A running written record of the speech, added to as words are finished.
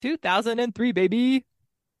2003, baby.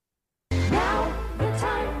 Now the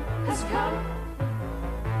time has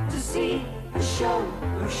come to see the show,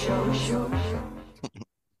 the show, the show, the show.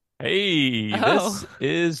 Hey, Oh, this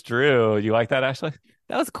is Drew. You like that, Ashley?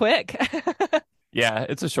 that was quick. Yeah,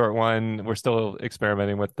 it's a short one. We're still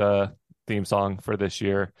experimenting with the theme song for this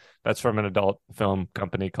year. That's from an adult film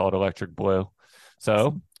company called Electric Blue.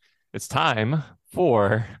 So it's time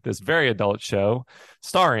for this very adult show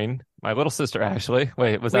starring my little sister, Ashley.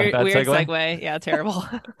 Wait, was that a Weird, bad weird segue? segue. Yeah, terrible.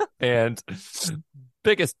 And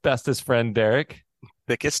biggest, bestest friend, Derek.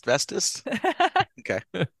 Thickest, bestest? Okay.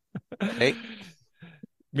 Hey.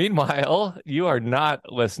 Meanwhile, you are not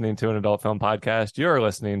listening to an adult film podcast. You're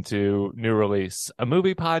listening to New Release, a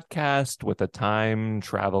movie podcast with a time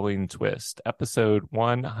traveling twist. Episode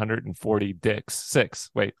 140 Dicks.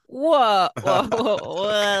 6. Wait. Whoa, whoa,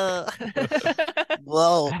 whoa,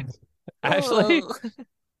 Whoa. Ashley, whoa.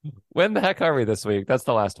 when the heck are we this week? That's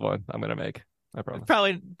the last one I'm going to make. I promise.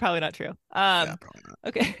 Probably not true. Yeah, probably not.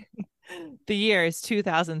 Okay. The year is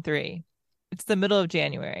 2003. It's the middle of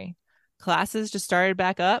January. Classes just started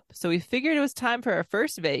back up, so we figured it was time for our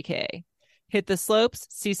first vacay. Hit the slopes,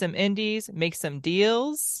 see some indies, make some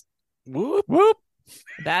deals. Whoop, whoop.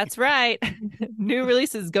 That's right. New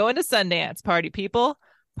releases going to Sundance, party people.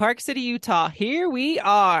 Park City, Utah. Here we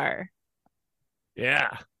are.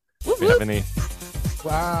 Yeah. Do you have any?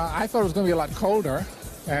 Well, I thought it was going to be a lot colder,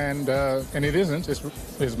 and it isn't.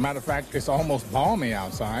 As a matter of fact, it's almost balmy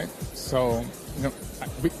outside. So,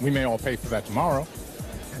 we may all pay for that tomorrow.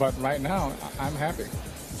 But right now, I'm happy.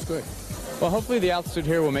 It's good. Well, hopefully the altitude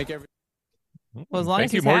here will make every. Well, as long Thank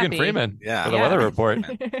as you, he's Morgan happy. Freeman, Yeah. for the Yeah. weather report.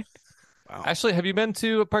 Wow. Ashley, have you been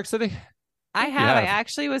to Park City? I You have. I have.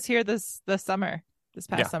 actually was here this summer, this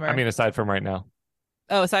past summer. I mean, aside from right now.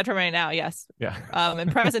 oh, aside from right now, yes. Yeah. In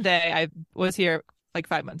present day, I was here like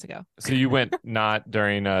 5 months ago. So you went not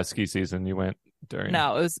during ski season. You went during.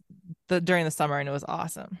 No, it was during the summer, and it was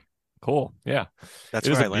awesome. Cool. Yeah. That's It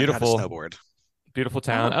was where I a learned beautiful- how to snowboard. Beautiful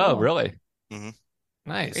town. Oh, Oh, cool. really? Mhm.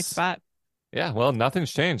 Nice. Great spot. Yeah. Well,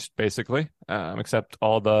 nothing's changed basically, except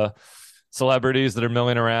all the celebrities that are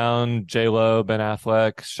milling around. J-Lo, Ben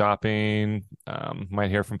Affleck, shopping. Might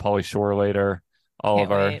hear from Pauly Shore later. Can't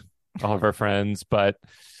wait. All of our friends. But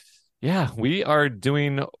yeah, we are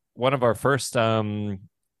doing one of our first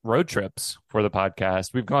road trips for the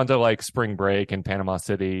podcast. We've gone to like spring break in Panama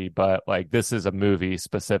City, but like this is a movie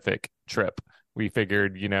specific trip. We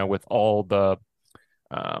figured, with all the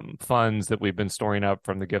funds that we've been storing up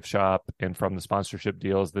from the gift shop and from the sponsorship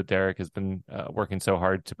deals that Derek has been working so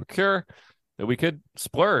hard to procure, that we could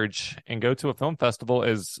splurge and go to a film festival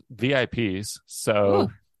as VIPs. So,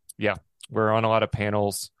 Ooh. yeah, we're on a lot of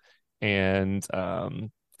panels and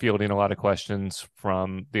fielding a lot of questions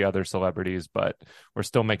from the other celebrities, but we're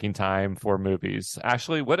still making time for movies.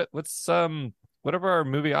 Ashley, what have our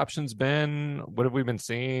movie options been? What have we been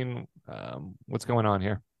seeing? What's going on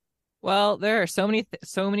here? Well, there are so many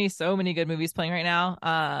good movies playing right now.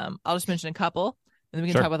 I'll just mention a couple, and then we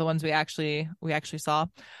can Sure. talk about the ones we actually saw.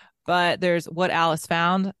 But there's What Alice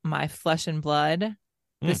Found, My Flesh and Blood,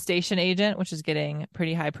 The Station Agent, which is getting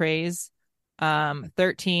pretty high praise.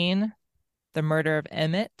 13, The Murder of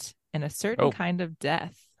Emmett, and A Certain Kind of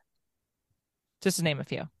Death. Just to name a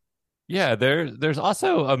few. Yeah, there's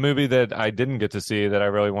also a movie that I didn't get to see that I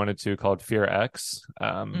really wanted to called Fear X.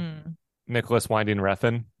 Nicholas Winding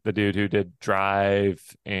Refn, the dude who did Drive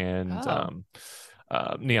and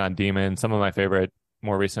Neon Demon, some of my favorite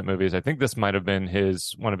more recent movies. I think this might have been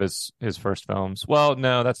one of his first films. Well,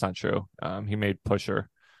 no, that's not true. He made Pusher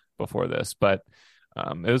before this, but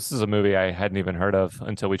this is a movie I hadn't even heard of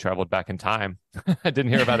until we traveled back in time. I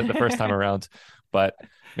didn't hear about it the first time around, but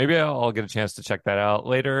maybe I'll get a chance to check that out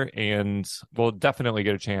later, and we'll definitely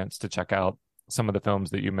get a chance to check out some of the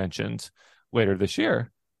films that you mentioned later this year.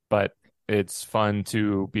 But it's fun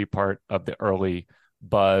to be part of the early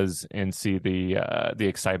buzz and see the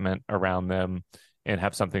excitement around them and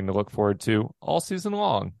have something to look forward to all season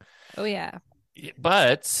long. Oh, yeah.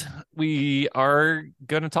 But we are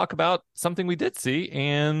going to talk about something we did see,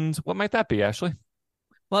 and what might that be, Ashley?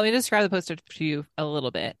 Well, let me describe the poster to you a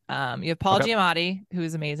little bit. You have Paul Giamatti, who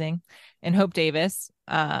is amazing, and Hope Davis.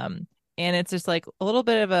 And it's just like a little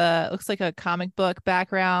bit of looks like a comic book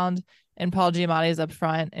background, and Paul Giamatti is up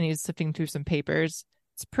front and he's sifting through some papers.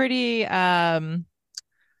 It's pretty, it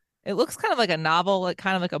looks kind of like a novel, like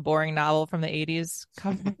kind of like a boring novel from the 80s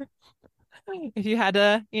cover. If you had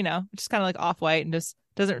to, just kind of like off-white and just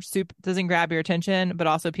doesn't grab your attention, but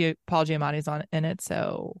also Paul Giamatti's in it,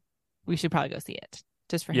 so we should probably go see it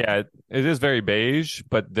just for him. Yeah, it is very beige,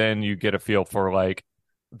 but then you get a feel for like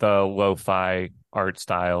the lo-fi art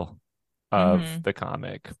style of the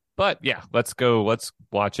comic. But yeah, let's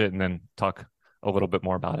watch it and then talk a little bit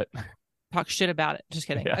more about it. Talk shit about it. Just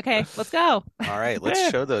kidding. Yeah. Okay, let's go. All right, let's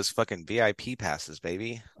show those fucking VIP passes,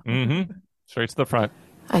 baby. Straight to the front.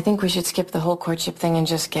 I think we should skip the whole courtship thing and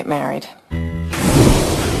just get married.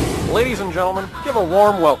 Ladies and gentlemen, give a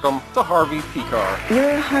warm welcome to Harvey Pekar.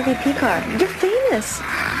 You're Harvey Pekar. You're famous.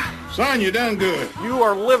 Son, you done good. You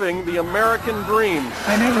are living the American dream.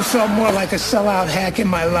 I never felt more like a sellout hack in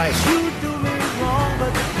my life.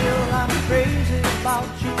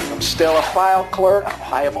 I'm still a file clerk.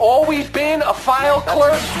 I have always been a file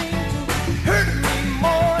clerk.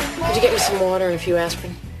 Could you get me some water and a few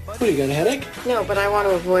aspirin? What, you got a headache? No, but I want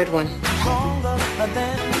to avoid one.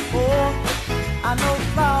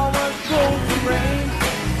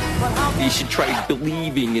 You should try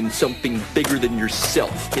believing in something bigger than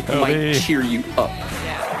yourself. It might cheer you up.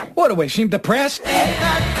 What, do I seem depressed?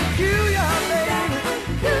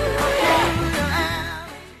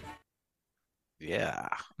 Yeah.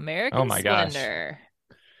 American Splendor.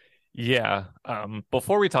 Yeah.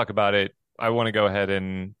 Before we talk about it, I want to go ahead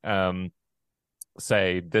and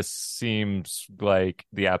say this seems like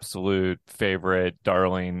the absolute favorite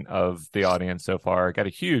darling of the audience so far. Got a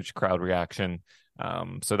huge crowd reaction.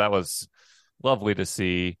 So that was lovely to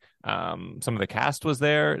see. Some of the cast was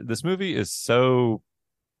there. This movie is so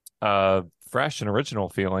fresh and original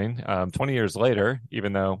feeling 20 years later,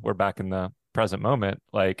 even though we're back in the present moment,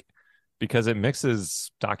 like, because it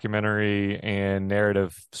mixes documentary and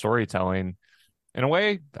narrative storytelling in a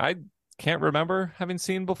way I can't remember having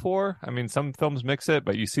seen before. I mean, some films mix it,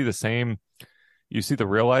 but you see the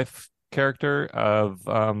real life character of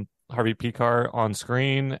Harvey Pekar on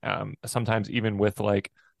screen, sometimes even with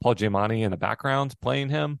like Paul Giamatti in the background playing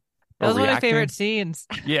him. That was one of my favorite scenes.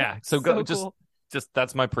 Yeah. So go cool. just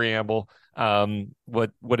that's my preamble.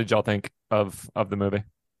 What did y'all think of the movie?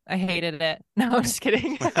 I hated it. No, I'm just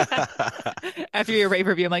kidding. After your rave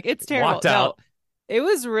review, I'm like, it's terrible. Walked out. No, it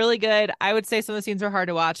was really good. I would say some of the scenes were hard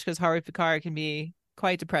to watch because Harvey Pekar can be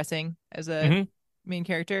quite depressing as a main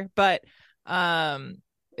character, but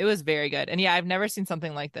it was very good. And yeah, I've never seen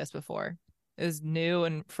something like this before. It was new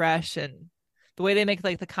and fresh, and the way they make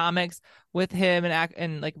like the comics with him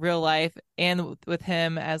and like real life, and with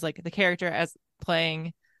him as like the character as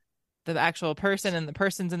playing the actual person, and the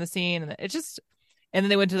person's in the scene, and it just. And then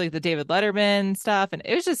they went to like the David Letterman stuff, and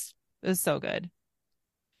it was so good.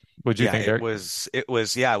 What'd you think, Eric? It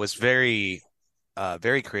was very,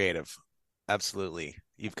 very creative. Absolutely.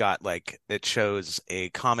 You've got like, it shows a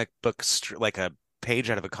comic book, like a page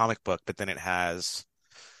out of a comic book, but then it has,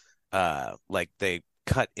 like they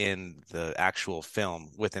cut in the actual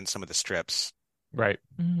film within some of the strips. Right.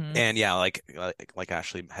 Mm-hmm. And yeah, like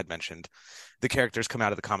Ashley had mentioned, the characters come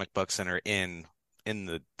out of the comic books and are in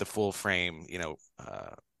the full frame,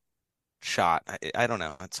 shot. I don't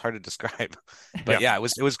know. It's hard to describe, but yeah,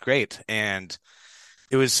 it was great. And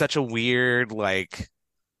it was such a weird, like,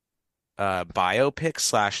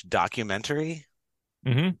 biopic / documentary.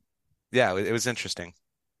 Mm-hmm. Yeah, it was interesting.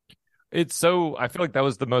 I feel like that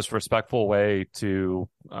was the most respectful way to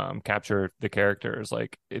capture the characters.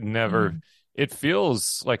 Like it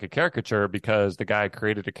feels like a caricature because the guy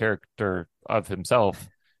created a character of himself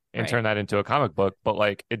and turned that into a comic book, but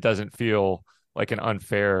like it doesn't feel like an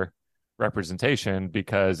unfair representation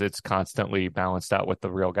because it's constantly balanced out with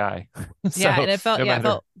the real guy. So, yeah, and it felt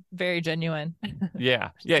very genuine. Yeah.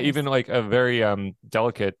 Even like a very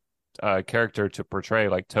delicate character to portray,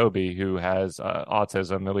 like Toby, who has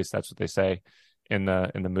autism. At least that's what they say in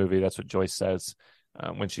the movie. That's what Joyce says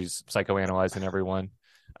when she's psychoanalyzing everyone.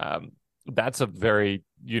 That's a very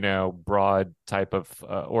broad type of,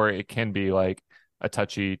 or it can be like a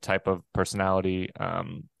touchy type of personality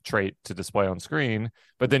trait to display on screen.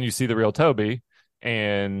 But then you see the real Toby,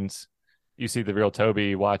 and you see the real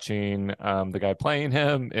Toby watching the guy playing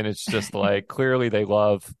him, and it's just like clearly they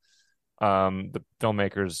love. The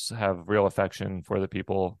filmmakers have real affection for the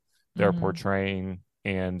people they're portraying,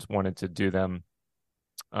 and wanted to do the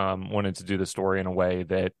story in a way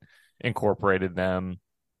that incorporated them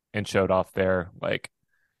and showed off their like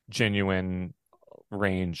genuine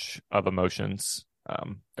range of emotions.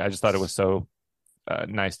 I just thought it was so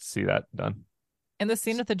nice to see that done. And the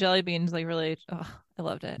scene with the jelly beans, like, really, I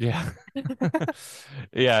loved it. Yeah.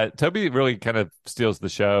 Yeah. Toby really kind of steals the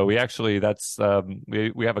show. We actually,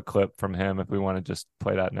 we have a clip from him if we want to just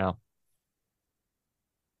play that now.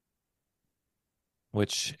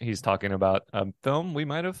 Which he's talking about a film we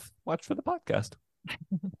might have watched for the podcast.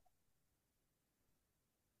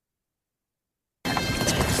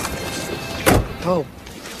 Oh.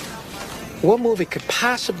 What movie could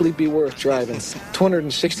possibly be worth driving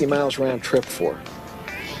 260 miles round trip for?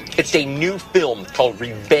 It's a new film called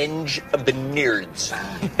Revenge of the Nerds.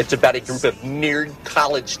 It's about a group of nerd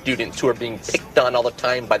college students who are being picked on all the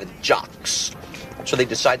time by the jocks. So they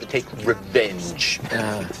decide to take revenge.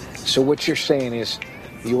 So what you're saying is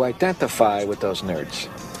you identify with those nerds?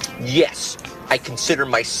 Yes, I consider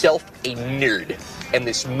myself a nerd, and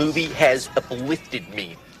this movie has uplifted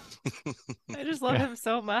me. I just love him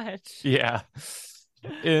so much. Yeah.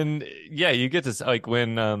 And yeah, you get to like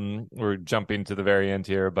when we're jumping to the very end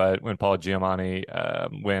here, but when Paul Giamatti,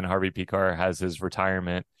 when Harvey Picar has his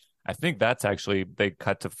retirement, I think that's actually they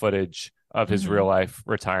cut to footage of his real life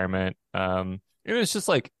retirement. And it's just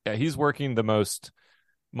like he's working the most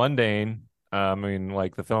mundane. I mean,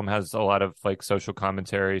 like the film has a lot of like social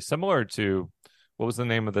commentary, similar to what was the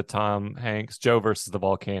name of the Tom Hanks Joe versus the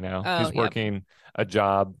Volcano. He's working a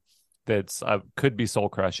job that's could be soul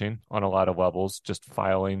crushing on a lot of levels, just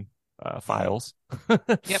filing files.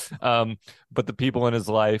 Yep. But the people in his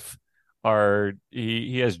life are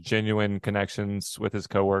he has genuine connections with his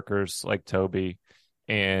coworkers like Toby.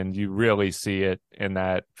 And you really see it in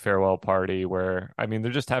that farewell party where, I mean,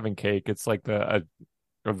 they're just having cake. It's like a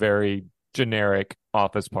very generic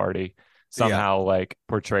office party, somehow like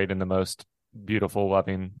portrayed in the most beautiful,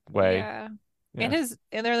 loving way. Yeah.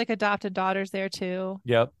 And they're like adopted daughters there too.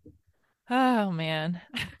 Yep. Oh man.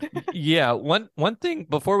 Yeah. One thing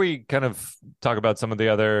before we kind of talk about some of the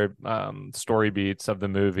other story beats of the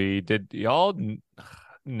movie, did y'all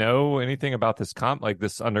know anything about this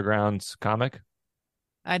this underground comic?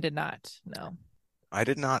 I did not. No. I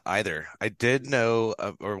did not either. I did know,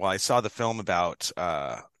 I saw the film about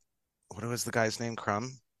what was the guy's name?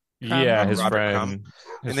 Crumb? Yeah, his Robert friend. Crumb.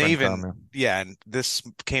 And they even, and this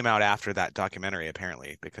came out after that documentary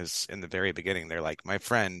apparently, because in the very beginning they're like, my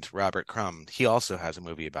friend Robert Crumb, he also has a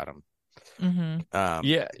movie about him. Mm-hmm.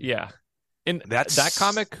 Yeah. And that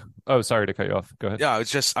comic. Oh, sorry to cut you off. Go ahead. Yeah,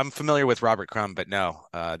 I'm familiar with Robert Crumb, but no,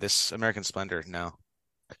 this American Splendor, no.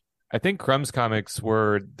 I think Crumb's comics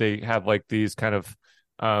they have like these kind of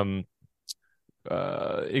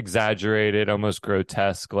exaggerated, almost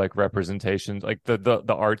grotesque like representations. Like the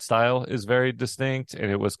art style is very distinct, and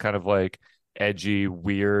it was kind of like edgy,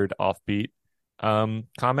 weird, offbeat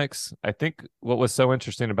comics. I think what was so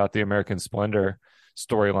interesting about the American Splendor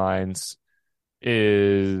storylines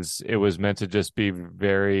is it was meant to just be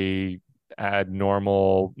very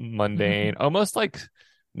abnormal, mundane, almost like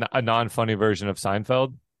a non-funny version of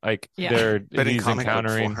Seinfeld. Like but he's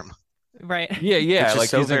encountering form. Right. Yeah, like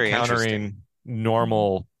so he's encountering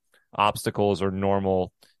normal obstacles or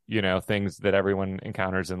normal, things that everyone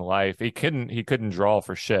encounters in life. He couldn't draw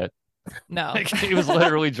for shit. No. Like, he was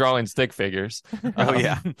literally drawing stick figures. Oh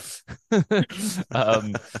yeah.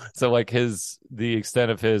 So like the extent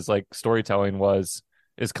of his like storytelling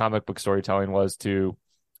his comic book storytelling was to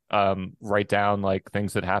write down like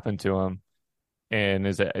things that happened to him in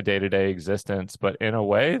his day-to-day existence, but in a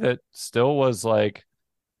way that still was like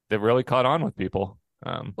that really caught on with people.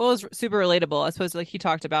 Well, it was super relatable. I suppose like he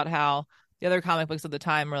talked about how the other comic books of the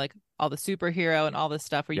time were like all the superhero and all this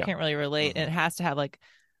stuff where you can't really relate, and it has to have like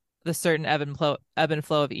the certain ebb and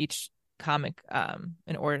flow of each comic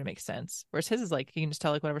in order to make sense. Whereas his is like he can just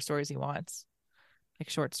tell like whatever stories he wants, like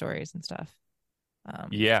short stories and stuff.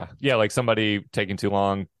 Yeah, like somebody taking too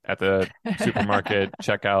long at the supermarket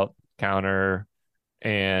checkout counter.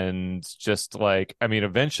 And just like, I mean,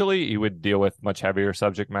 eventually he would deal with much heavier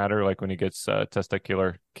subject matter, like when he gets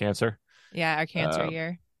testicular cancer. Yeah, our cancer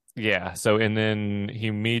year. Yeah. So, and then he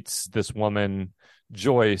meets this woman,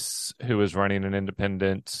 Joyce, who is running an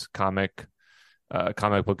independent comic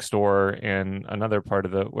book store in another part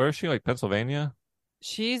of where is she? Like Pennsylvania?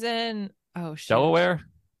 She's in, Delaware?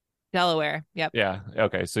 Delaware. Yep. Yeah.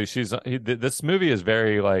 Okay. So this movie is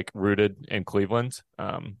very like rooted in Cleveland.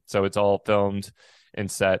 So it's all filmed and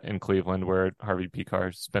set in Cleveland, where Harvey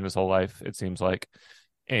Picar spent his whole life, it seems like.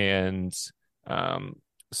 And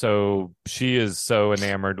so she is so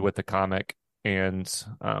enamored with the comic, and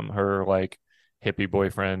her like hippie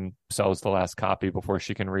boyfriend sells the last copy before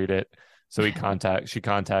she can read it. So she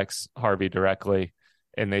contacts Harvey directly,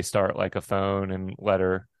 and they start like a phone and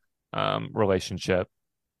letter relationship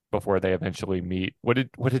before they eventually meet. What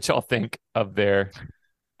did y'all think of their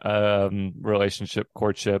relationship,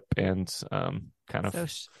 courtship, and kind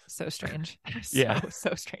of so strange?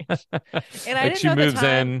 So strange. And I like didn't she know moves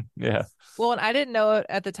in. Yeah. Well, and I didn't know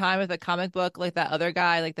at the time of the comic book, like that other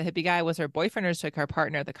guy, like the hippie guy, was her boyfriend or like her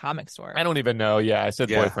partner at the comic store. I don't even know. Yeah, I said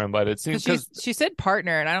boyfriend, but it seems she said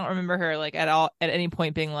partner, and I don't remember her like at any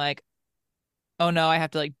point being like, "Oh no, I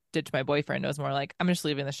have to like ditch my boyfriend." It was more like, "I'm just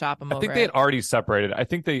leaving the shop. I think they had already separated. I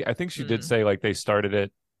think she did say like they started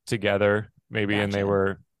it together, maybe, and they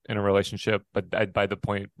were in a relationship, but by the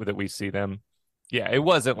point that we see them, yeah, it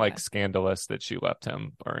wasn't like scandalous that she left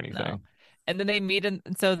him or anything. No. And then they meet, and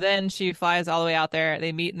so then she flies all the way out there.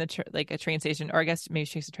 They meet in the like a train station, or I guess maybe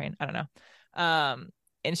she takes a train. I don't know.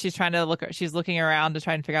 And she's trying to she's looking around to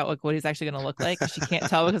try and figure out what he's actually going to look like. She can't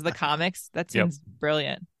tell because of the comics. That seems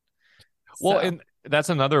brilliant. Well, and that's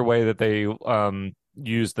another way that they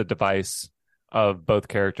use the device of both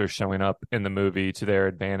characters showing up in the movie to their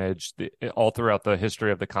advantage all throughout the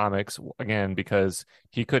history of the comics. Again, because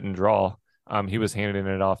he couldn't draw, he was handing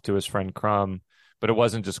it off to his friend Crumb, but it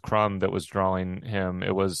wasn't just Crumb that was drawing him.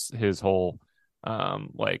 It was his whole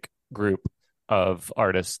like group of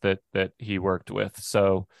artists that he worked with.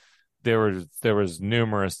 So there was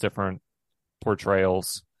numerous different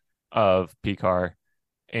portrayals of Picard.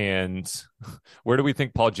 And where do we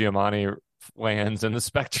think Paul Giamatti lands in the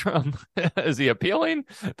spectrum? Is he appealing?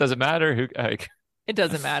 Does it matter? It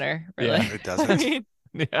doesn't matter, really. Yeah, it doesn't. I mean,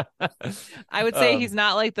 yeah. I would say he's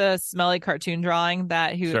not like the smelly cartoon drawing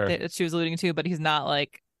that that she was alluding to, but he's not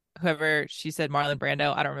like whoever she said, Marlon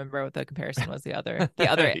Brando. I don't remember what the comparison was, the other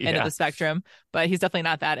end of the spectrum, but he's definitely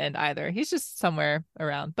not that end either. He's just somewhere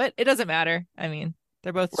around, but it doesn't matter. I mean,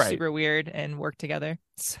 they're both super weird and work together.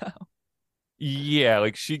 So yeah,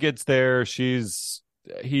 like she gets there,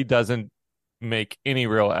 he doesn't make any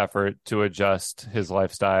real effort to adjust his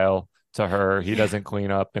lifestyle to her. He doesn't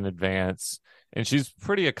clean up in advance, and she's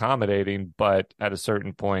pretty accommodating, but at a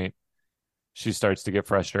certain point she starts to get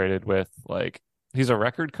frustrated with, like, he's a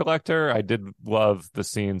record collector. I did love the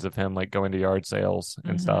scenes of him like going to yard sales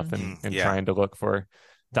and stuff and trying to look for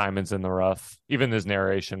diamonds in the rough. Even his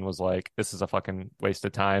narration was like, this is a fucking waste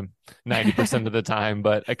of time 90% of the time,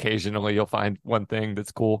 but occasionally you'll find one thing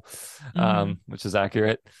that's cool, which is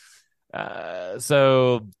accurate.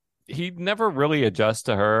 So he never really adjusts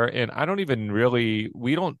to her, and I don't even really,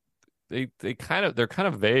 they're kind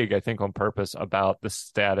of vague, I think, on purpose about the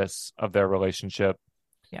status of their relationship.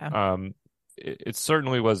 It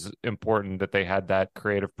certainly was important that they had that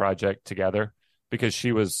creative project together, because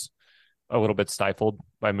she was a little bit stifled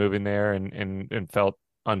by moving there and felt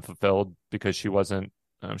unfulfilled because she wasn't,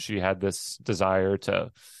 she had this desire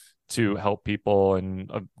to help people,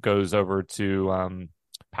 and goes over to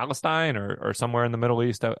Palestine or somewhere in the Middle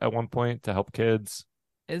East at one point to help kids.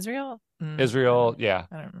 Israel, yeah.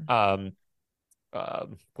 I don't know.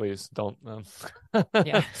 Please don't no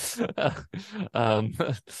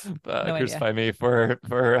crucify me for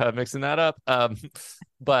mixing that up.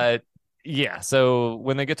 But yeah, so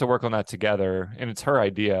when they get to work on that together, and it's her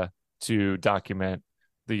idea to document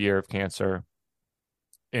the year of cancer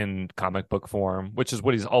in comic book form, which is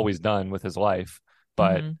what he's always done with his life,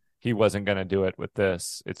 but he wasn't going to do it with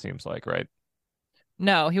this, it seems like, right?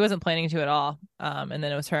 No, he wasn't planning to at all. And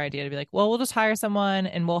then it was her idea to be like, well, we'll just hire someone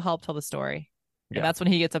and we'll help tell the story. Yeah. And that's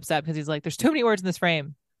when he gets upset, because he's like, there's too many words in this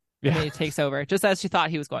frame. And then he takes over, just as she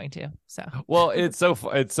thought he was going to. So, well, it's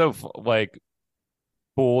so like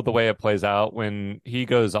cool the way it plays out when he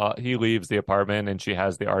leaves the apartment and she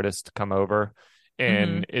has the artist come over,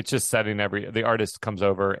 and it's just setting the artist comes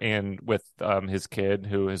over, and with his kid,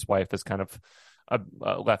 who his wife has kind of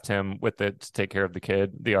left him with it to take care of the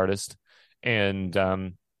kid, the artist. And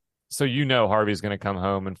so Harvey's going to come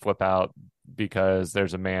home and flip out because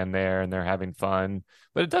there's a man there and they're having fun,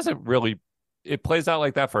 but it doesn't really, it plays out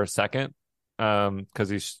like that for a second,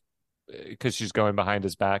 because she's going behind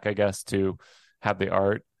his back, I guess, to have the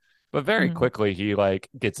art, but very quickly he like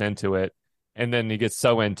gets into it, and then he gets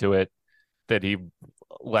so into it that he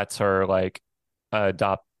lets her like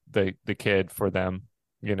adopt the kid for them.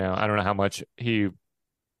 I don't know how much he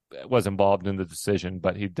was involved in the decision,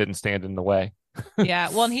 but he didn't stand in the way. Yeah,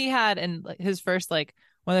 well, and he had, in his first, like,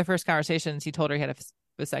 one of their first conversations, he told her he had a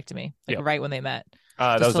vasectomy, right when they met.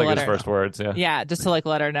 That was like his first words. Yeah, just to like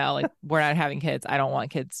let her know, like, we're not having kids. I don't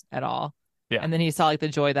want kids at all. Yeah. And then he saw like the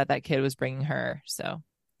joy that kid was bringing her. So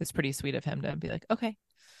it's pretty sweet of him to be like, okay.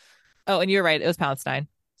 Oh, and you're right, it was Palestine.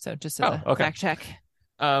 So just as a fact check.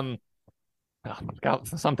 Got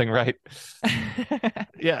something right.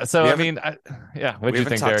 Yeah. So what do you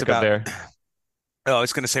think, Derek, up there? Oh, I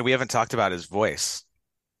was going to say, we haven't talked about his voice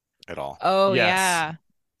at all. Oh, yes. Yeah.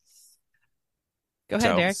 Go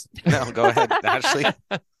ahead, Derek. No, go ahead, Ashley.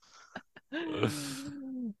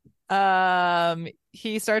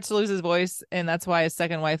 He starts to lose his voice, and that's why his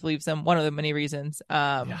second wife leaves him. One of the many reasons.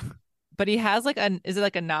 But he has like is it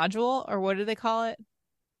like a nodule, or what do they call it?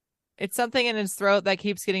 It's something in his throat that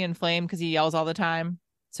keeps getting inflamed because he yells all the time.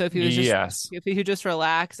 So if he was if he could just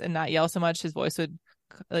relax and not yell so much, his voice would,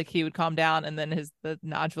 like, he would calm down, and then the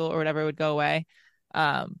nodule or whatever would go away.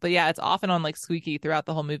 But yeah, it's often on like squeaky throughout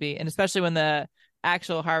the whole movie, and especially when the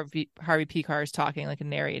actual Harvey Pekar is talking, like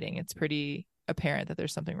narrating, it's pretty apparent that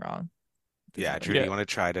there's something wrong. Yeah, Drew, do you want to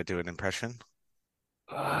try to do an impression?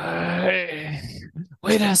 Wait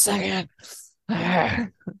a second. I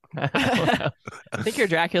think your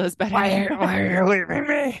Dracula's better. Why are you leaving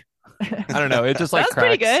me? I don't know. It just like that was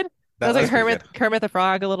pretty good. That was like Kermit the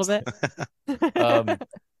Frog a little bit.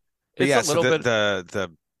 Yeah, so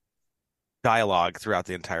the dialogue throughout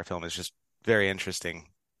the entire film is just very interesting.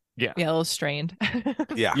 Yeah, a little strained.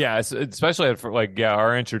 Yeah, especially for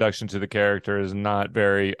our introduction to the character is not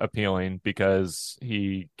very appealing because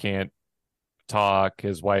he can't talk.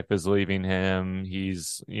 His wife is leaving him.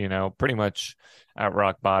 He's, pretty much at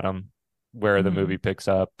rock bottom where the movie picks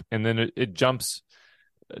up, and then it jumps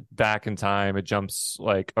back in time. It jumps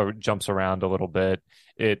around a little bit.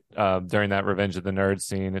 It during that Revenge of the Nerds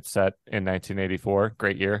scene, it's set in 1984.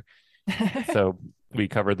 Great year. So we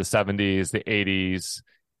covered the 70s, the 80s,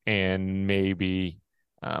 and maybe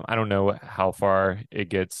I don't know how far it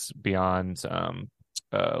gets beyond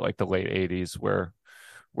like the late 80s where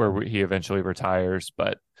he eventually retires,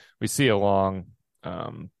 but we see a long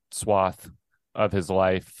swath of his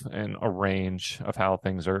life and a range of how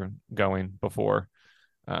things are going before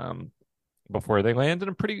they land in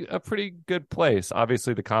a pretty good place.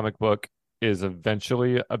 Obviously, the comic book is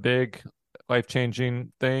eventually a big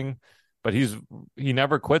life-changing thing, but he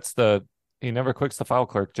never quits the file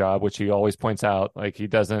clerk job, which he always points out, like he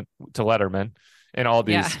doesn't to Letterman and all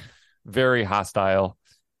these very hostile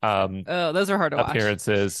those are hard to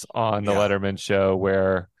appearances on the Letterman show,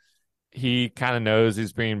 where he kind of knows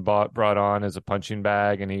he's being brought on as a punching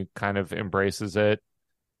bag and he kind of embraces it,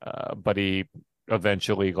 but he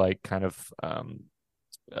eventually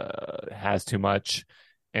has too much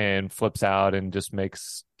and flips out and just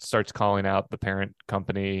starts calling out the parent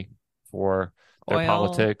company for their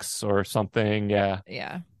politics or something.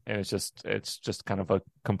 And it's just kind of a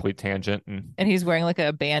complete tangent, and he's wearing like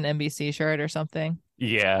a banned NBC shirt or something.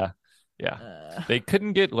 They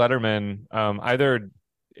couldn't get Letterman, either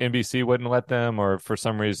NBC wouldn't let them, or for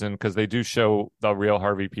some reason, because they do show the real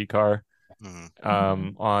Harvey Pekar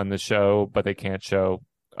on the show, but they can't show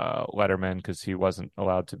Letterman because he wasn't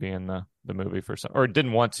allowed to be in the movie or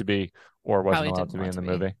didn't want to be, or wasn't allowed to be in the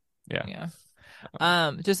movie.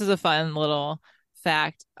 Just as a fun little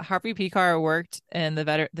fact, Harvey Pekar worked in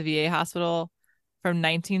the VA hospital from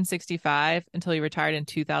 1965 until he retired in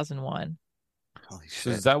 2001. Holy shit. So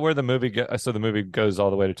is that where the movie so the movie goes all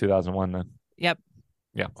the way to 2001 then? Yep.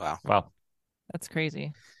 Yeah. Wow. That's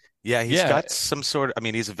crazy. Yeah, he's got some sort of,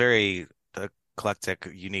 he's a very eclectic,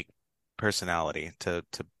 unique personality to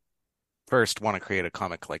first want to create a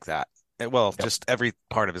comic like that. Just every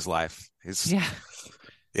part of his life. It's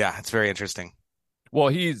very interesting. Well,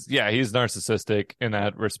 he's narcissistic in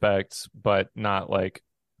that respect, but not like,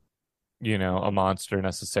 a monster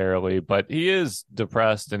necessarily, but he is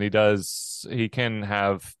depressed and he can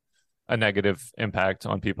have a negative impact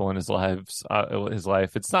on people in his life.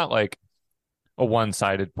 It's not like a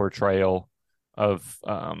one-sided portrayal of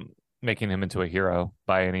making him into a hero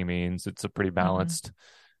by any means. It's a pretty balanced.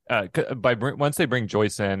 Once they bring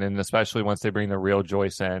Joyce in, and especially once they bring the real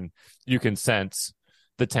Joyce in, you can sense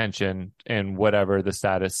the tension and whatever the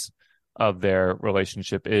status of their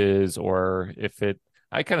relationship is, or if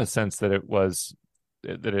I kind of sense that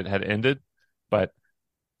it had ended, but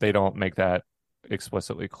they don't make that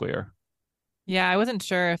explicitly clear. Yeah, I wasn't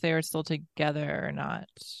sure if they were still together or not.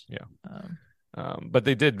 But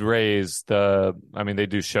they did raise they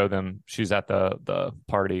do show them she's at the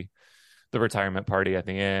party, the retirement party at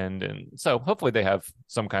the end, and so hopefully they have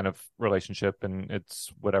some kind of relationship, and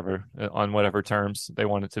it's on whatever terms they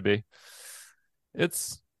want it to be.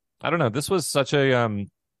 I don't know, this was such a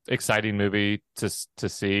exciting movie to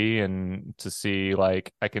see, and to see,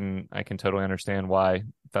 like, I can totally understand why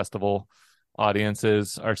festival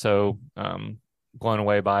audiences are so blown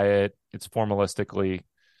away by it. It's formalistically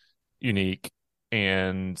unique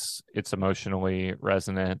and it's emotionally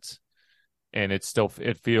resonant, and it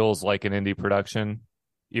feels like an indie production,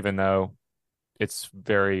 even though it's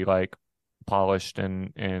very like polished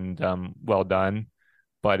and well done,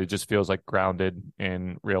 but it just feels like grounded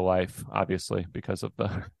in real life, obviously because of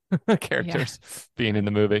the characters being in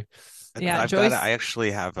the movie. I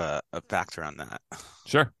actually have a factor on that.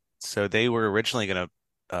 Sure. So they were originally going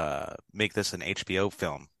to make this an HBO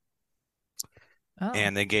film.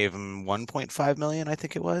 And they gave him 1.5 million, I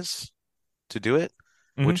think it was, to do it,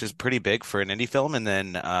 which is pretty big for an indie film. And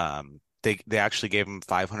then they actually gave him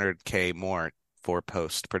 500K more for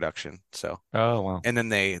post production. So wow. And then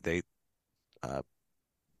they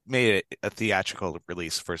made it a theatrical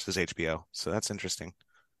release versus HBO. So that's interesting.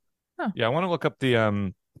 Yeah, I want to look up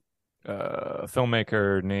the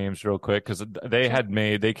filmmaker names real quick because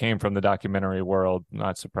they came from the documentary world,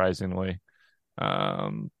 not surprisingly. So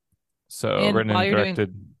And written while and you're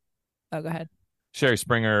directed. Oh, go ahead. Sherry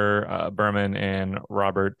Springer Berman and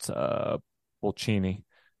Robert Bolcini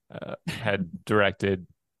had directed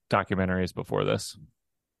documentaries before this.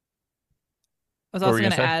 I was also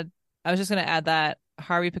going to add. I was just going to add that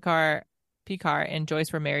Harvey Pekar and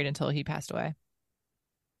Joyce were married until he passed away.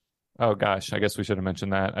 Oh gosh, I guess we should have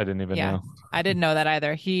mentioned that. I didn't even know. I didn't know that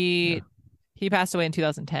either. He passed away in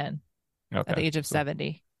 2010 at the age of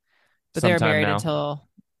 70. But they were married until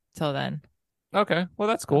then. Okay, well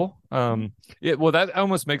that's cool. Yeah, well that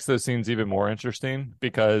almost makes those scenes even more interesting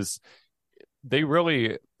because they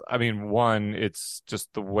really, I mean, one, it's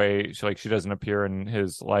just the way she doesn't appear in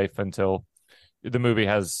his life until the movie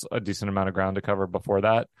has a decent amount of ground to cover before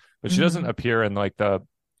that, but she doesn't appear in like the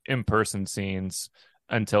in-person scenes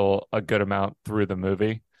until a good amount through the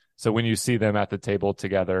movie. So when you see them at the table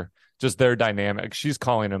together, just their dynamic, she's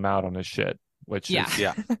calling him out on his shit, which is,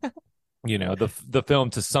 you know, the film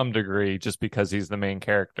to some degree, just because he's the main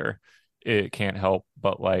character, it can't help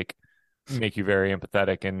but like make you very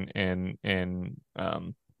empathetic and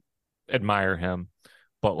admire him.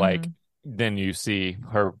 But like then you see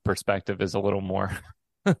her perspective is a little more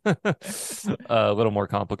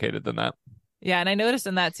complicated than that. Yeah, and I noticed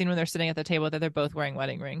in that scene when they're sitting at the table that they're both wearing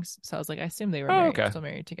wedding rings. So I was like, I assume they were still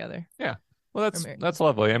married together. Yeah. Well, that's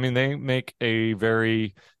lovely. I mean, they make a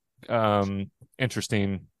very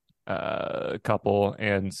interesting couple,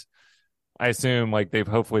 and I assume like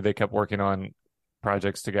hopefully they kept working on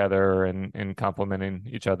projects together and complementing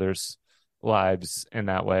each other's lives in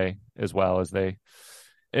that way as well as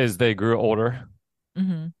they grew older.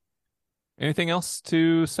 Anything else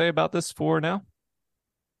to say about this for now?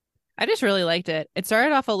 I just really liked it. It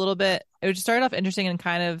started off it just started off interesting and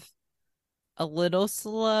kind of a little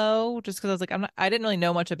slow just because I was like, I didn't really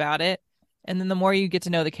know much about it. And then the more you get to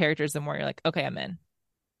know the characters, the more you're like, okay, I'm in.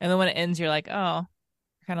 And then when it ends, you're like, oh,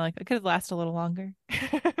 kind of like, it could have lasted a little longer.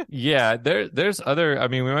 Yeah, there's other, I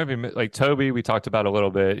mean, we might be like Toby, we talked about a little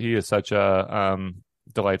bit. He is such a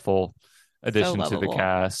delightful addition to the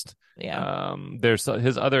cast. Yeah. There's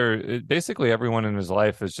his other, basically everyone in his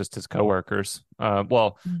life is just his coworkers.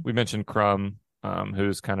 We mentioned Crumb,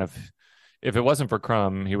 who's kind of, if it wasn't for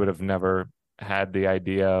Crumb, he would have never had the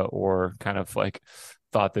idea or kind of like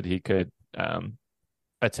thought that he could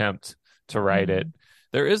attempt to write it.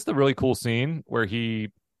 There is the really cool scene where we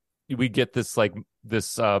get this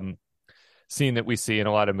scene that we see in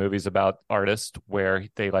a lot of movies about artists where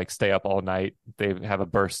they like stay up all night. They have a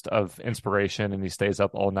burst of inspiration and he stays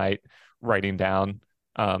up all night writing down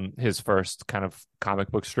his first kind of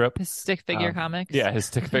comic book strip. His stick figure comics. Yeah, his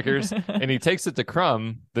stick figures. And he takes it to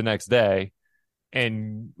Crumb the next day.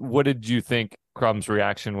 And what did you think Crumb's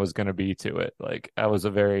reaction was going to be to it? Like, that was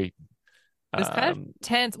a very... It was kind of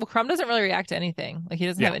tense. Well, Crumb doesn't really react to anything. Like, he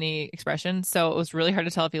doesn't have any expression. So it was really hard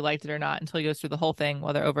to tell if he liked it or not until he goes through the whole thing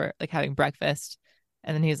while they're over, like, having breakfast.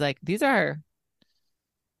 And then he's like, these are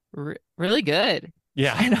really good.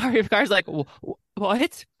 Yeah. And Harvey Pekar's like,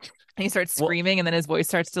 what? And he starts screaming, and then his voice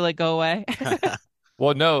starts to, like, go away.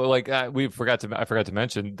 Well, no, like I forgot to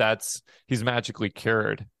mention he's magically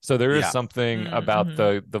cured. So there is something about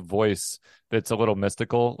the voice that's a little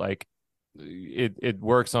mystical. Like it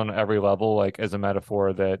works on every level, like as a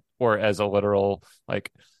metaphor or as a literal,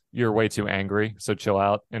 like you're way too angry, so chill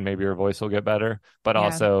out and maybe your voice will get better. But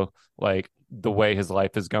also like the way his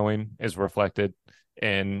life is going is reflected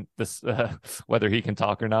in this, whether he can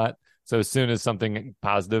talk or not. So as soon as something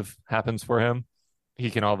positive happens for him, he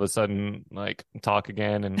can all of a sudden like talk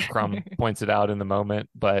again, and Crumb points it out in the moment.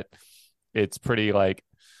 But it's pretty like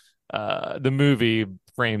the movie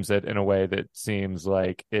frames it in a way that seems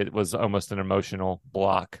like it was almost an emotional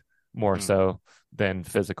block more so than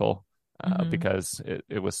physical, because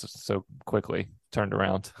it was so quickly turned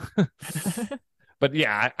around. But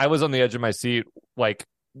yeah, I was on the edge of my seat. Like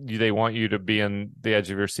they want you to be in the edge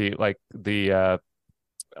of your seat, like the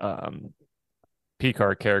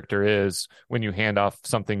Picard character is when you hand off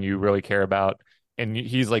something you really care about, and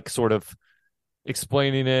he's like sort of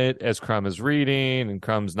explaining it as Crumb is reading, and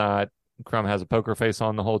Crumb has a poker face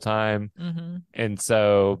on the whole time. And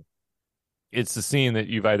so it's a scene that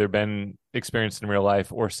you've either been experienced in real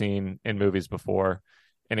life or seen in movies before,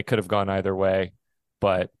 and it could have gone either way.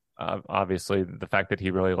 But obviously the fact that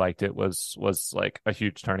he really liked it was like a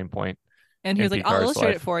huge turning point. And he was like, I'll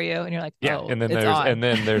illustrate it for you. And you're like, oh, and then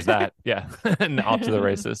there's that. Yeah. And off to the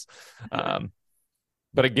races.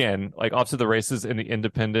 But again, like off to the races in the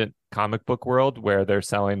independent comic book world where they're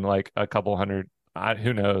selling like a couple hundred,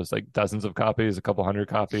 who knows, like dozens of copies, a couple hundred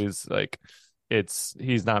copies. Like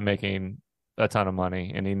he's not making a ton of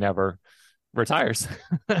money, and he never retires.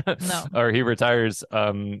 No. Or he retires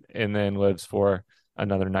and then lives for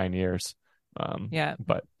another 9 years. Yeah.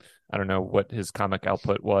 But I don't know what his comic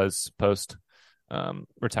output was post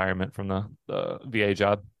retirement from the VA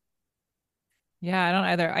job. Yeah, I don't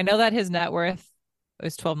either. I know that his net worth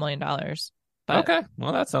was $12 million. But, okay,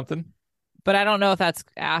 well, that's something. But I don't know if that's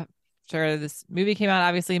after this movie came out.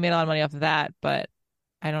 Obviously, he made a lot of money off of that, but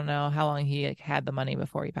I don't know how long he had the money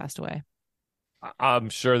before he passed away. I'm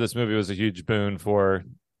sure this movie was a huge boon for,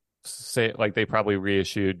 say, like they probably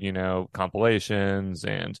reissued, compilations,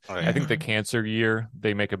 and I think the cancer year,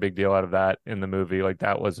 they make a big deal out of that in the movie. Like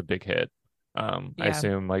that was a big hit. I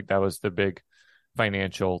assume like that was the big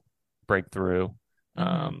financial breakthrough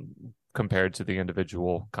compared to the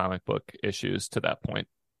individual comic book issues to that point.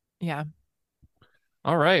 Yeah.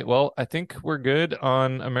 All right. Well, I think we're good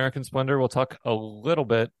on American Splendor. We'll talk a little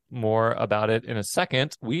bit more about it in a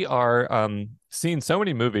second. We are seeing so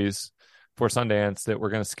many movies for Sundance that we're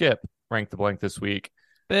going to skip Rank the Blank this week.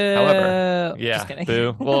 Boo. However, Just kidding.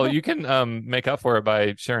 boo. Well, you can make up for it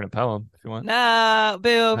by sharing a poem if you want. No,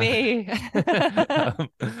 boo me.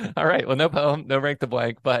 All right. Well, no poem, no Rank the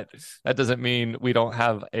Blank, but that doesn't mean we don't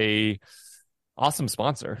have a awesome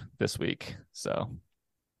sponsor this week. So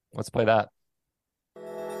let's play that.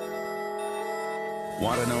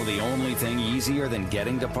 Want to know the only thing easier than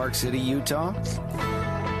getting to Park City, Utah?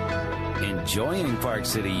 Enjoying Park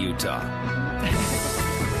City, Utah.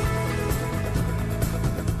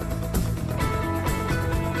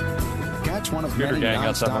 Catch one of many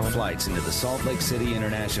non-stop flights into the Salt Lake City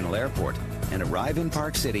International Airport and arrive in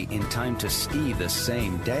Park City in time to ski the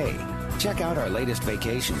same day. Check out our latest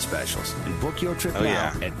vacation specials and book your trip now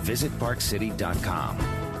at visitparkcity.com.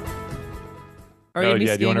 Do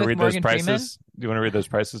you want to read those prices? Do you want to read those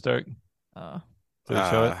prices, Derek? Oh. Did it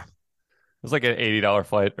show it? It was like an $80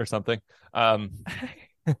 flight or something.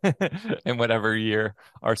 In whatever year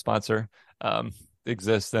our sponsor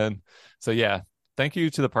exists in. So yeah, thank you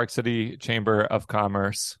to the Park City Chamber of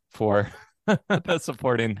Commerce for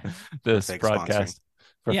supporting this broadcast,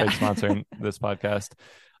 fake sponsoring this podcast.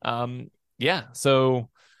 So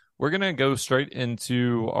we're going to go straight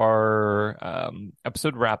into our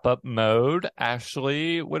episode wrap-up mode.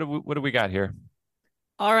 Ashley, what do we got here?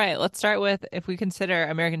 All right, let's start with if we consider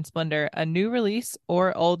American Splendor a new release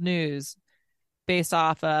or old news based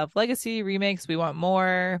off of legacy, remakes, we want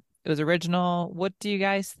more. It was original. What do you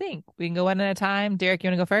guys think? We can go one at a time. Derek, you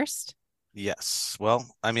want to go first? Yes. Well,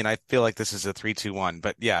 I mean, I feel like this is a 3-2-1,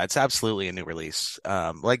 but yeah, it's absolutely a new release.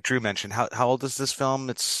 Like Drew mentioned, how old is this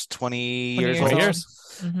film? It's 20 years old.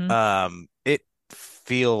 Mm-hmm. It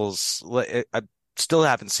feels like I still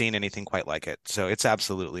haven't seen anything quite like it. So it's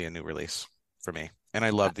absolutely a new release for me. And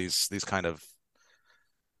I love these kind of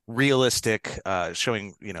realistic,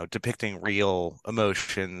 showing, depicting real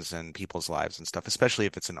emotions and people's lives and stuff, especially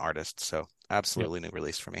if it's an artist. So absolutely new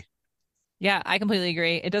release for me. Yeah, I completely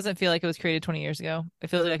agree. It doesn't feel like it was created 20 years ago. It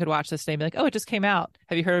feels like I could watch this today and be like, oh, it just came out.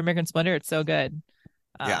 Have you heard of American Splendor? It's so good.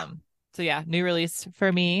 So yeah, new release for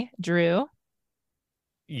me. Drew?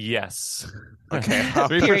 Yes. Okay.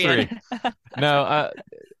 3 for 3. No,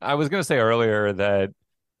 I was going to say earlier that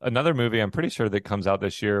another movie I'm pretty sure that comes out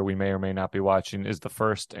this year we may or may not be watching is the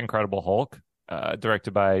first Incredible Hulk,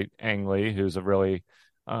 directed by Ang Lee, who's a really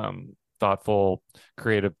thoughtful,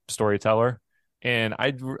 creative storyteller. And I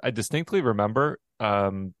distinctly remember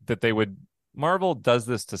that Marvel does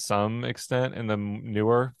this to some extent in the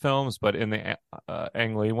newer films, but in the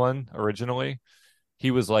Ang Lee one originally, he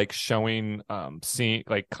was like showing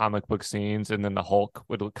comic book scenes, and then the Hulk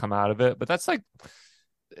would come out of it. But that's like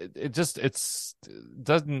it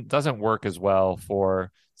doesn't work as well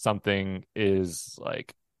for something is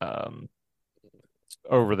like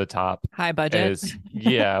over the top, high budget is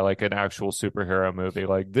like an actual superhero movie.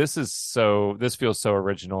 Like this feels so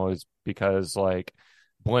original is because like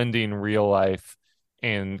blending real life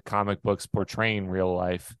and comic books portraying real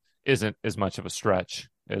life isn't as much of a stretch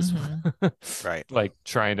as right, like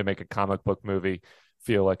trying to make a comic book movie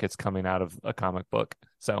feel like it's coming out of a comic book.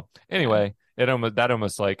 So anyway, that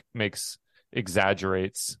almost like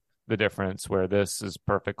exaggerates the difference, where this is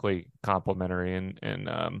perfectly complementary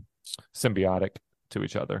and symbiotic to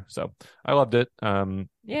each other. So I loved it.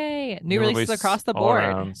 Yay! New releases across the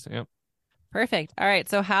board. Yep. Perfect. All right.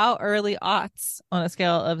 So how early aughts on a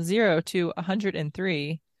scale of 0 to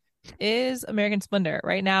 103 is American Splendor?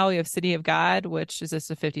 Right now we have City of God, which is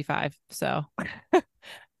just a 55. So I'd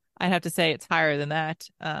have to say it's higher than that.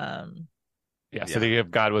 Yeah, City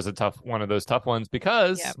of God was one of those tough ones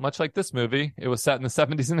because, much like this movie, it was set in the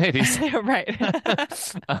 70s and 80s. Right.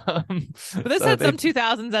 But this had some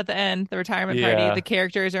 2000s at the end. The retirement party, the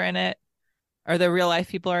characters are in it, or the real life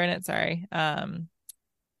people are in it. Sorry.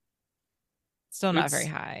 Still not very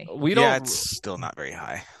high. It's still not very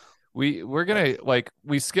high. We're gonna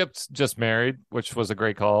we skipped Just Married, which was a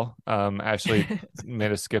great call. Ashley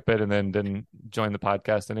made us skip it and then didn't join the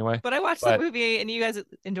podcast anyway. But I watched the movie and you guys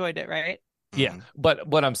enjoyed it, right? Yeah, but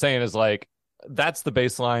what I'm saying is that's the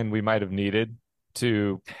baseline we might have needed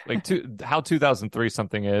to how 2003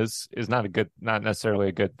 something is not necessarily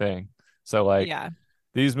a good thing. So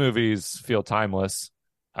these movies feel timeless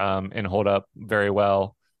and hold up very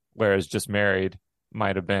well, whereas Just Married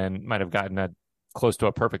might have gotten that close to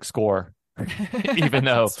a perfect score, even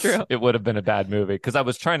though it would have been a bad movie. Because I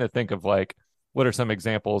was trying to think of what are some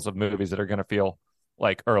examples of movies that are going to feel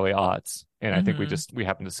like early aughts, and I think we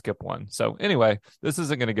happened to skip one. So anyway, this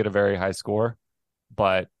isn't going to get a very high score,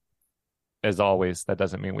 but as always, that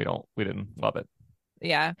doesn't mean we didn't love it.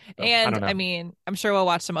 Yeah, so, and I mean, I'm sure we'll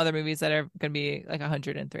watch some other movies that are going to be like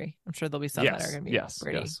 103. I'm sure there'll be some that are going to be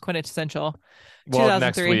pretty quintessential. Well,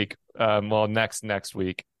 next week, next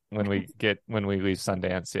week when we leave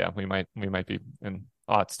Sundance, we might be in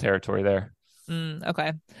aughts territory there.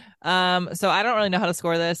 Okay. So I don't really know how to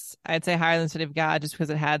score this. I'd say higher than City of God just because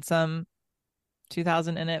it had some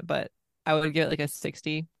 2000 in it, but I would give it like a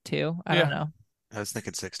 62. I don't know. I was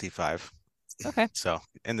thinking 65. Okay. So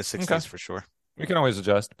in the 60s for sure. We can always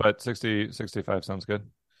adjust, but 65 sounds good.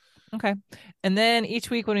 Okay. And then each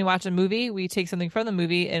week when we watch a movie, we take something from the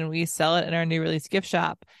movie and we sell it in our new release gift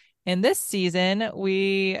shop. And this season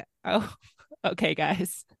okay,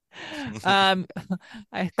 guys. I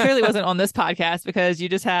clearly wasn't on this podcast because you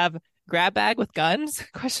just have grab bag with guns ?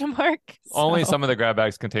 Only some of the grab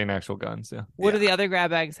bags contain actual guns. Yeah. What do the other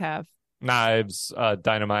grab bags have? Knives,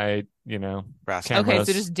 dynamite, brass cameras. Okay,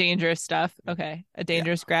 so just dangerous stuff. Okay, a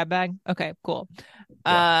dangerous grab bag. Okay, cool.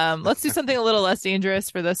 Let's do something a little less dangerous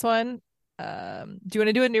for this one. Do you want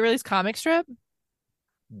to do a new release comic strip?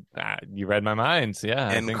 You read my mind. Yeah,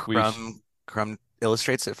 and I think Crumb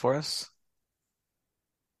illustrates it for us.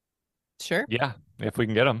 Sure. Yeah, if we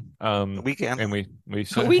can get them, we can, and we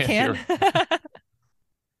should. We can.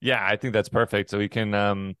 Yeah, I think that's perfect. So we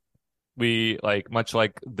can, we much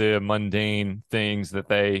like the mundane things that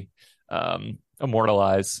they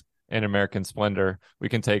immortalize in American Splendor. We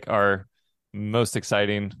can take our most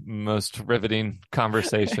exciting, most riveting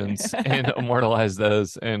conversations and immortalize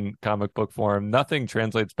those in comic book form. Nothing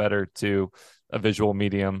translates better to a visual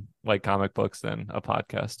medium like comic books than a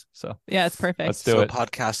podcast. So yeah, it's perfect. Let's do it.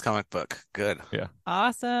 Podcast comic book. Good. Yeah.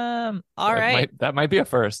 Awesome. All right. That might be a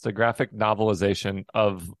first, a graphic novelization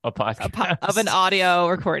of a podcast. Of an audio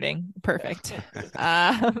recording. Perfect.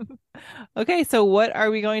 Okay, so what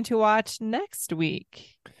are we going to watch next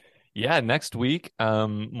week? Yeah, next week,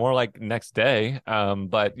 more like next day,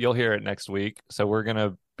 but you'll hear it next week. So we're going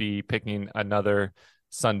to be picking another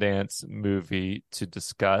Sundance movie to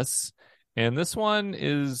discuss. And this one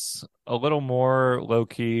is a little more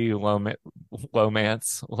low-key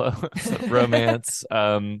romance,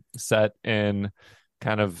 set in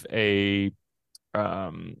kind of a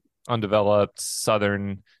undeveloped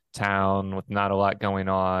southern town with not a lot going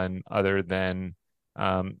on other than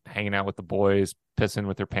hanging out with the boys, pissing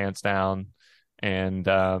with their pants down, and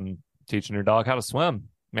teaching your dog how to swim.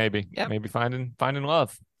 Maybe finding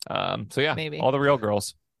love. So yeah, maybe all the real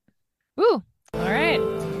girls. Ooh, all right.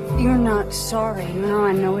 You're not sorry. No,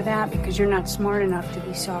 I know that because you're not smart enough to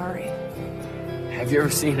be sorry. Have you ever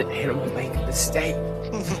seen an animal make a mistake?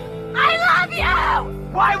 I love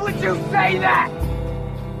you! Why would you say that?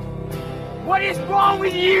 What is wrong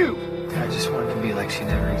with you? I just want it to be like she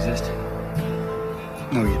never existed.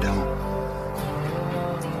 No, you don't.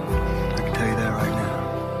 I can tell you that right now.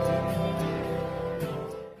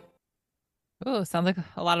 Ooh, sounds like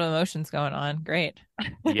a lot of emotions going on. Great.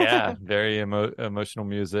 Yeah, very emotional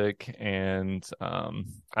music, and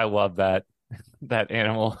I love that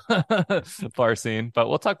animal bar scene. But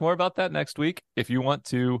we'll talk more about that next week. If you want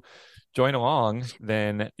to join along,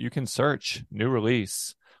 then you can search new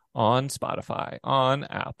release on Spotify, on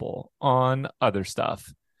Apple, on other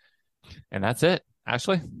stuff, and that's it.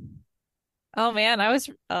 Ashley? Oh man, I would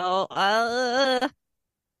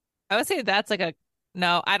say that's like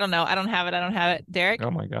no, I don't know. I don't have it. Derek?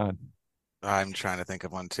 Oh my God. I'm trying to think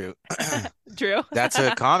of one too. Drew? That's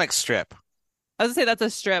a comic strip. I was gonna say that's a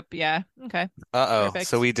strip. Yeah. Okay. Uh-oh. Perfect.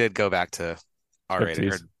 So we did go back to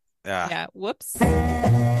R-rated. Yeah. Whoops.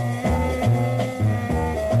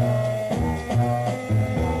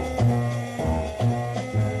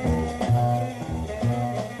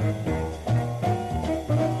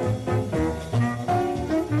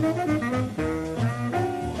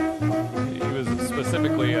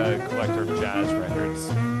 specifically a collector of jazz records.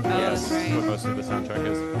 Oh, that's right. What most of the soundtrack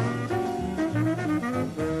is.